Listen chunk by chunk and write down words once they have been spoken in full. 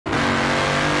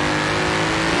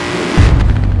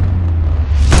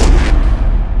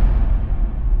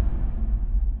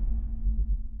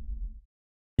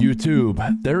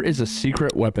YouTube, there is a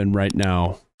secret weapon right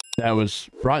now that was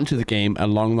brought into the game a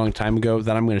long time ago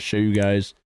that I'm going to show you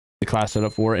guys the class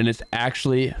setup for, and it's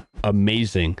actually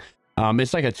amazing.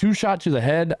 It's like a 2-shot to the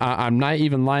head. I'm not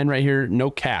even lying right here.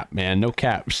 No cap, man, no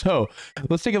cap. So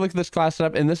let's take a look at this class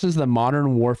setup, and this is the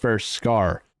Modern Warfare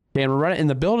Scar. Okay, and we're running, and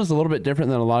the build is a little bit different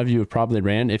than a lot of you have probably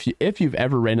ran. If you've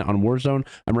ever ran it on Warzone,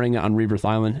 I'm running it on Rebirth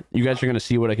Island. You guys are going to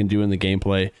see what I can do in the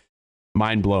gameplay.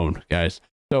 Mind blown, guys.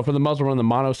 So for the muzzle, run the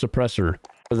mono suppressor.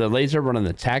 For the laser, run an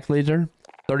attack laser.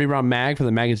 30-round mag for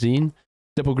the magazine.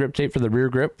 Stipple grip tape for the rear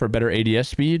grip for better ADS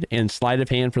speed, and sleight of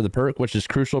hand for the perk, which is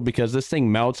crucial because this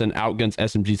thing melts and outguns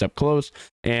SMGs up close.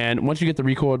 And once you get the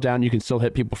recoil down, you can still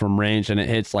hit people from range, and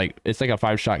it's like a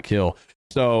 5-shot kill.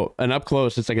 So, and up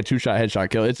close, it's like a 2-shot headshot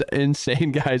kill. It's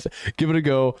insane, guys. Give it a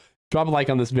go. Drop a like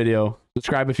on this video.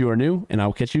 Subscribe if you are new, and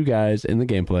I'll catch you guys in the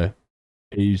gameplay.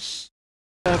 Peace.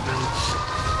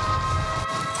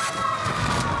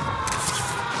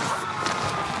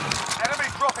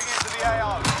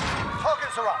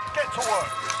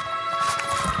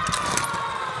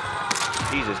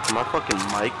 Jesus, can my fucking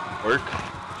mic work?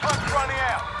 Time's running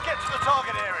out. Get to the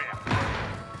target area.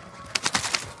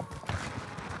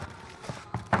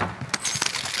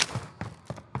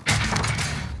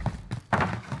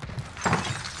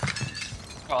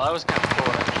 Oh, that was kind of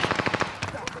cool.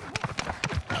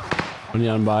 When you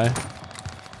on by.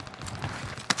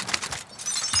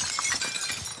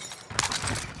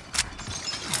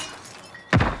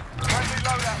 Friendly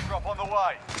loadout drop on the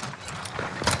way.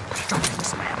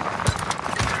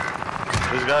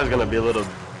 This guy's gonna be a little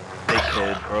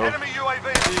dickhead, bro. Enemy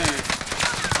UAV. Dude,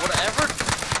 whatever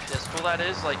pistol that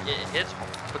is, like it hits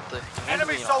with the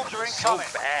Enemy soldier so incoming.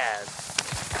 bad.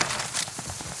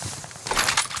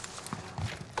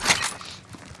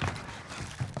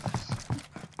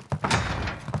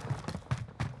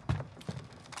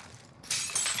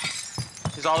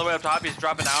 He's all the way up top. He's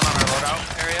dropping down on our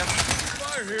loadout area.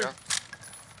 Fire here.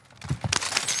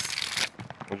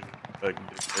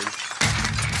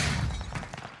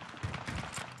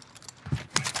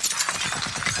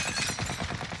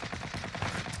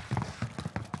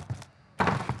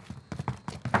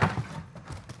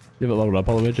 You have it loaded up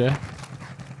all the way, Jay?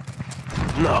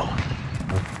 No.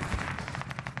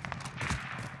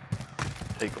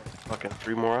 Take fucking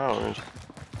 3 more hours.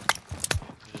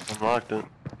 Just unlocked it.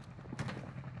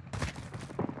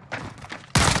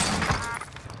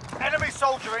 Enemy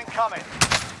soldier incoming.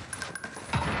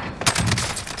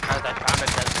 How's that combat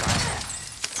test going?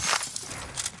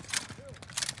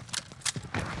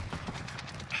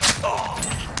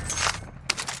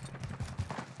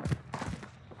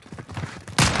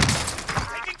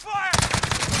 Taking fire.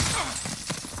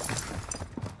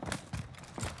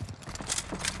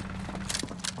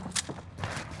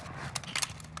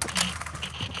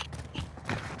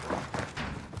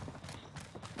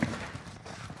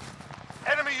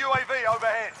 Enemy UAV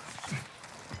overhead.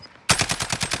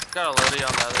 Got a loadie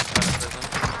on the other side of prison.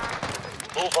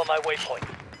 Move on my waypoint.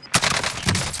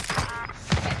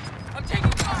 I'm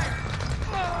taking fire.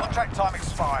 Contract time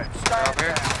expired. Stay Up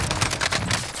here.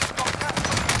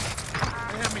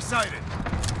 Enemy sighted.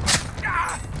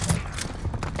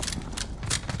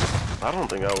 I don't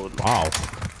think I would. Wow.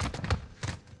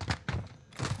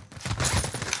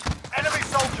 Enemy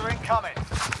soldier incoming.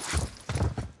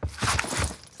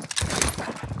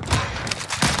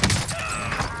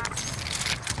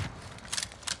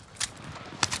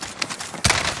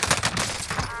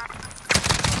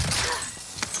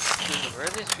 Dude, where are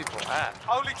these people at?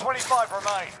 Only 25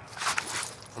 remain.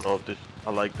 No,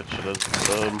 I like this shit as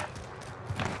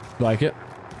Like it?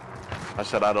 I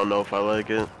said I don't know if I like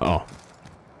it. Oh.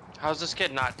 How's this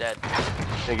kid not dead? I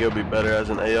think it'll be better as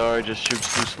an AR. It just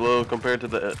shoots too slow compared to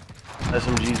the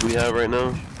SMGs we have right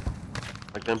now.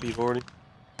 Like the MP40.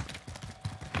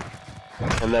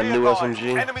 And that new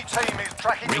SMG. Enemy team is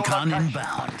tracking Recon your location.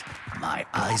 inbound. My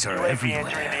eyes are UAV everywhere.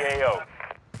 entering the AO.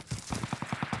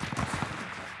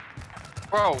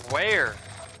 Bro, where?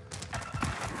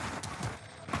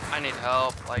 I need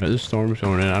help. Like, This storm's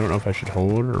going in. I don't know if I should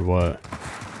hold or what.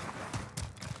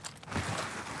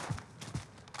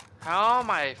 how am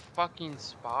I fucking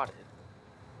spotted?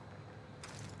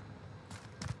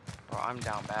 Bro, I'm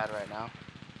down bad right now.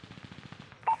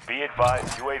 Be advised,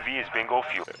 UAV is bingo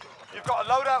fuel. You've got a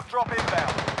loadout drop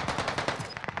inbound.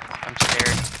 I'm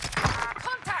scared.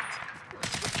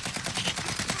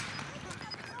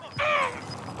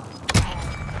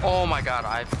 Oh my god,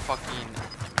 I fucking...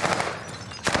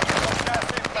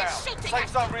 Gas inbound. Safe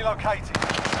zone relocated.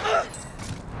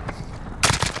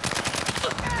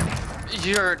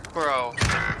 You're... bro.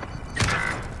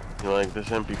 You like this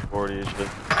MP40 is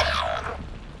just...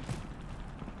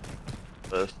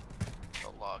 best.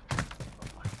 Good luck.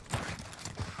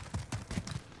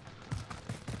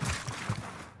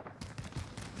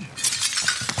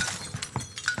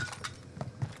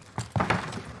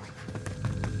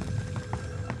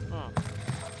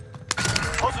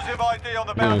 Positive ID on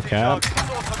the bounty cap. target.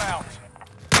 Sort them out.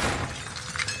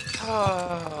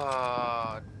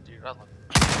 Oh, dude, I love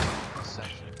this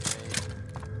actually great.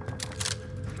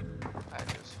 I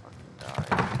just fucking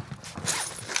died.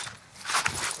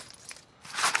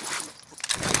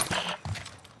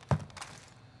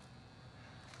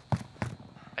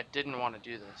 I didn't want to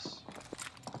do this.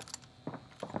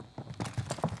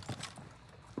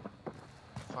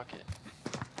 Fuck it.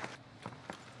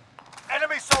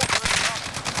 Enemy soldier incoming.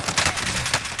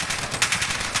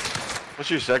 What's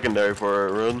your secondary for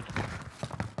it, Rhode?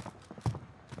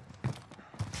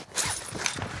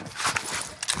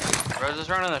 Rose is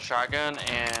running the shotgun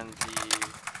and the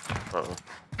Uh-oh.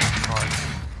 car.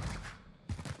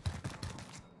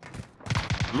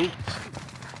 Meat.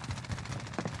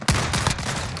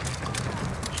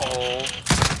 Oh.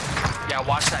 Yeah,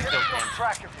 watch that kill cam.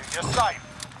 Track of you. You're safe.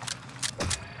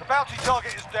 The bounty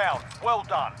target is down. Well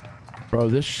done. Bro,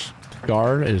 this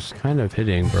guard is kind of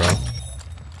hitting, bro.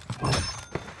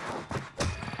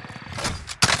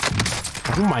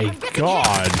 Oh my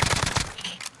god.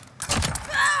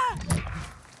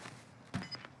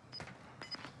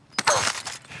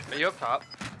 Are you up top?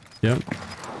 Yep.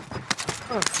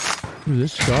 Dude,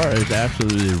 this scar is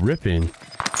absolutely ripping.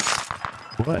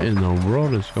 What in the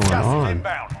world is going Gas is on?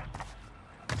 inbound.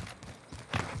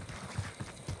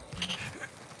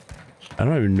 I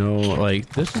don't even know. Like,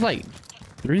 this is like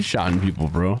 3-shotting people,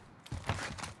 bro.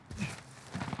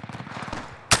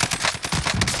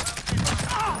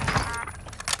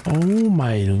 Oh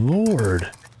my lord.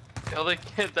 Kill the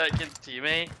kid, that kid's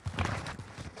teammate.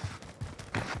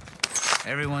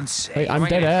 Everyone's safe. Hey, I'm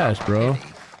dead ass, bro.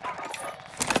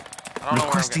 I don't know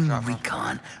Requesting where I'm getting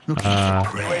recon. Looking for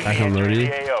prey. Back on Entering Rhode.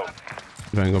 the AO.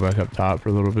 If I can go back up top for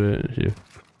a little bit. See.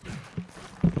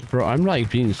 Bro, I'm like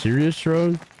being serious,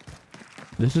 bro.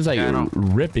 This is like Yeah, I know.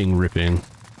 ripping.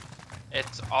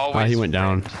 It's always. He went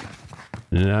down.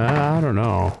 framed. Nah, I don't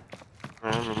know.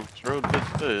 It's Rhode good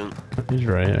fit. He's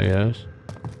right, I guess.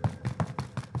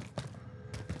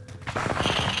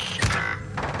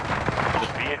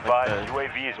 Be advised,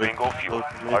 UAV is bingo fuel.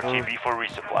 RTB for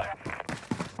resupply.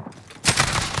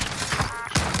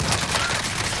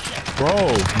 Bro,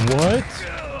 what?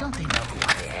 Don't they know who I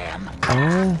am?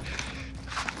 Oh,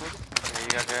 Okay, you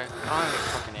got there. I don't have any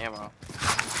fucking ammo.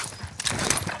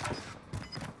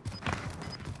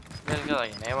 You guys got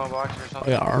like an ammo box or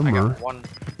something? I got I armor. got one.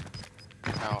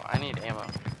 No, I need ammo.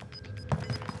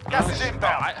 Gas is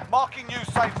inbound. Marking new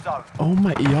safe zone. Oh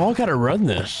my, y'all gotta run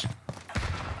this.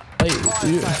 Like,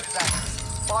 you,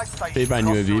 stay by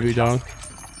UAV, big dog.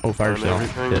 Oh, fire sale.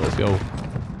 everything. Yeah, let's go.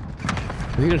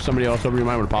 I think there's somebody else over. You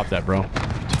might want to pop that, bro.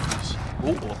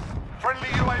 Ooh, Friendly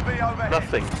UAV overhead.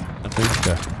 nothing. I think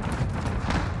so.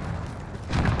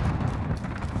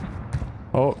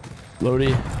 Oh,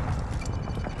 Lodi.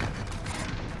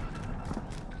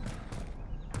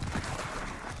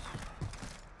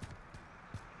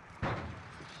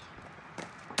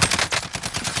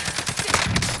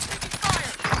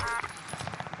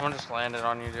 Someone just landed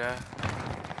on you, Jay.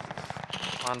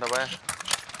 On the way.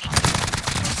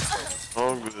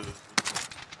 Oh, good.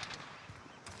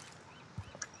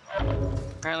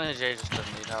 Apparently Jay just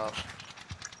doesn't need help.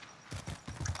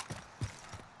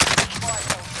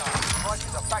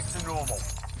 Prices are back to normal.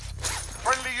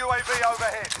 Friendly UAV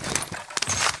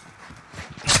overhead.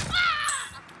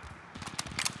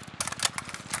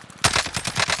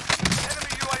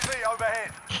 Enemy UAV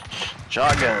overhead.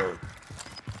 Shotgun.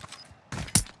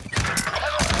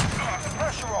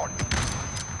 Pressure on.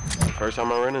 First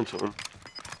time I ran into him.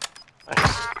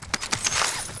 Nice.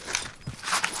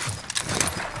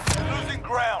 Losing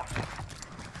ground.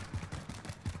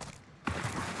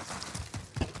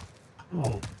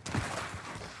 Oh.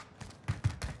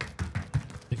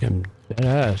 I think I'm dead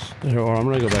ass. Or I'm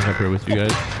gonna go back up here with you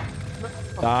guys.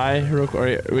 Die real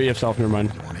quick. We have self, never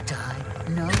mind. Wanna die?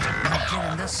 No, not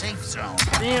get in the safe zone.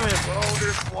 Damn it, bro.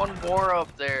 There's one more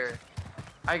up there.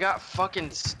 I got fucking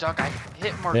stuck. I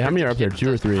hit more. Hey, how many are up there?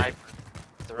 2 or 3?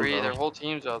 3. Their whole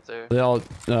team's out there. They all,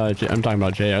 I'm talking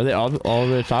about Jay. Are they all the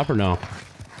way top or no?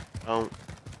 Oh,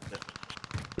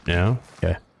 Yeah?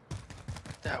 Okay.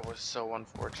 That was so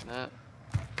unfortunate.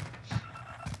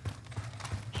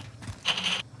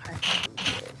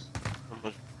 how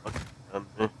much fucking time,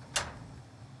 man.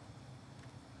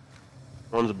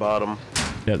 One's bottom.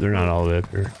 Yeah, they're not all the way up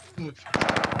here. They're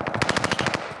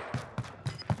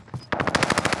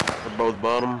both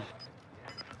bottom.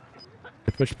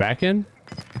 Push back in?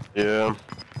 Yeah.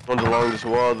 One's along this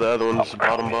wall, the other one's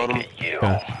bottom. Okay.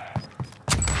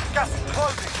 Gas is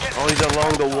closing. Oh, he's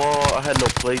along the wall. I had no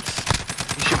plates.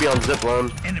 He should be on zip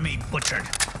line. Enemy butchered.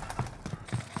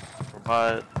 Or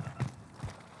by it.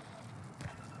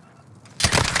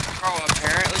 Bro,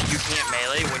 apparently you can't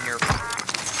melee when you're.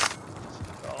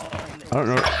 I don't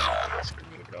know.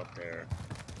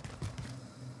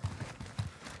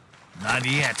 Not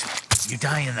yet. You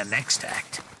die in the next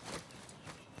act.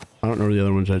 I don't know where the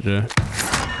other one's at, Jay.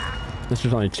 This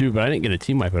was only 2, but I didn't get a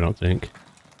team wipe, I don't think.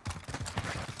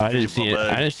 I didn't see it.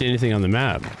 I didn't see anything on the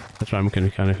map. That's why I'm kind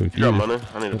of confused. You got money?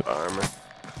 I need a buy armor.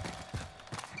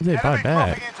 They buy Enemy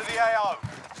back. dropping into the AO.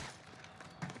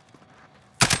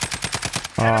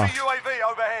 Oh, Enemy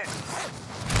UAV overhead.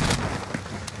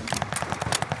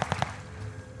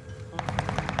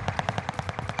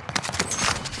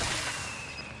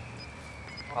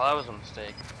 Well, that was a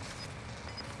mistake.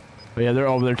 but yeah, they're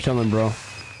over there chilling, bro.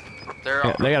 They're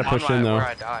Yeah, they gotta on push my- in, though. Where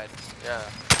I died. Yeah.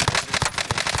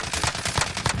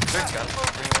 There's guns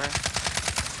anywhere.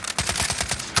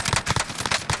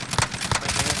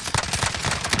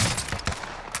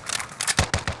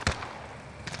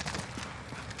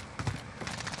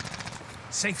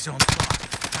 Safe zone.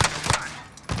 Time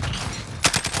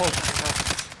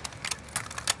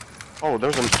Oh,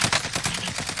 there's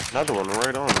another one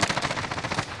right on.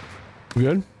 We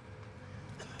good?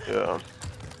 Yeah.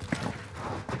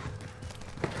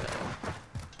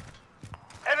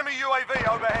 Enemy UAV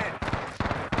overhead.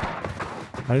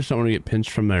 I just don't want to get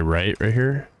pinched from my right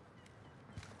here.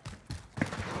 You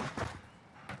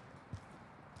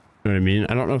know what I mean?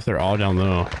 I don't know if they're all down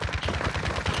low.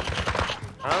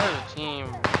 I know there's a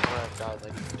team that died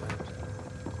like 2 times.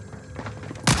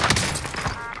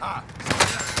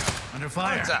 Under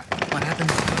fire. What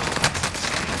happened?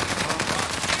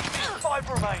 5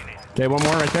 remaining. Okay, one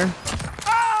more right there.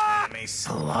 Enemy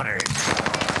slaughtered.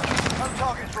 No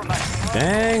targets remaining.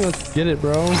 Dang, let's get it,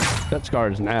 bro. That scar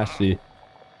is nasty.